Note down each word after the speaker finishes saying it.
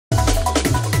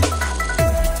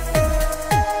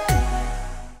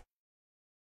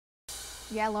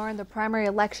Yeah, Lauren, the primary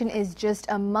election is just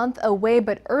a month away,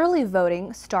 but early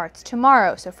voting starts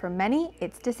tomorrow. So for many,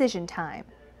 it's decision time.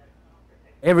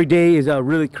 Every day is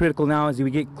really critical now as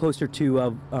we get closer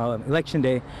to Election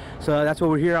Day. So that's why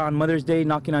we're here on Mother's Day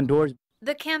knocking on doors.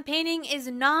 The campaigning is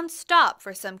non-stop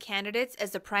for some candidates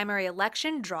as the primary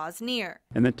election draws near.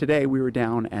 And then today we were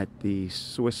down at the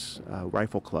Swiss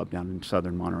Rifle Club down in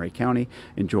southern Monterey County,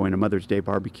 enjoying a Mother's Day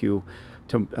barbecue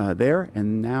there,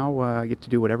 and now I get to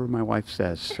do whatever my wife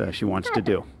says she wants to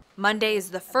do. Monday is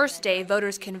the first day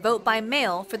voters can vote by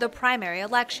mail for the primary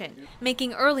election,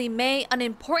 making early May an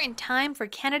important time for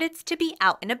candidates to be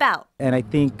out and about. And I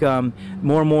think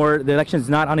more and more the election is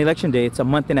not on election day, it's a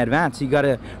month in advance. So you got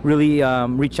to really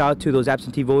reach out to those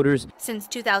absentee voters. Since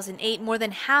 2008, more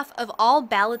than half of all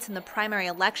ballots in the primary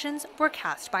elections were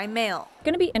cast by mail. It's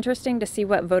going to be interesting to see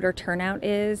what voter turnout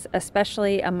is,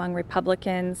 especially among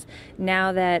Republicans.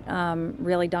 Now that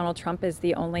really Donald Trump is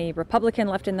the only Republican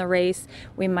left in the race,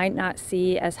 we might not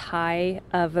see as high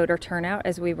a voter turnout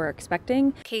as we were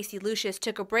expecting. Casey Lucius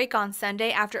took a break on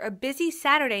Sunday after a busy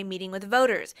Saturday meeting with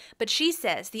voters, but she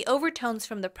says the overtones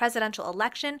from the presidential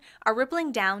election are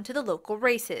rippling down to the local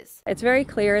races. It's very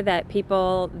clear that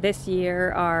people this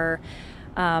year are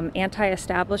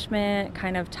anti-establishment,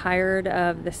 kind of tired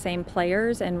of the same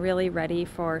players and really ready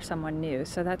for someone new.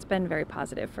 So that's been very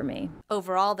positive for me.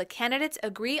 Overall, the candidates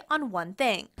agree on one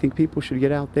thing. I think people should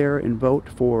get out there and vote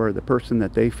for the person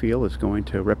that they feel is going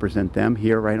to represent them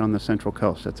here right on the Central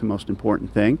Coast. That's the most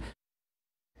important thing.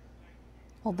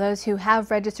 Well, those who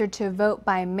have registered to vote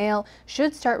by mail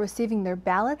should start receiving their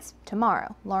ballots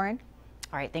tomorrow. Lauren?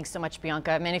 All right, thanks so much,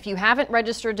 Bianca. And if you haven't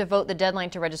registered to vote, the deadline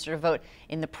to register to vote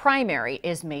in the primary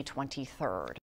is May 23rd.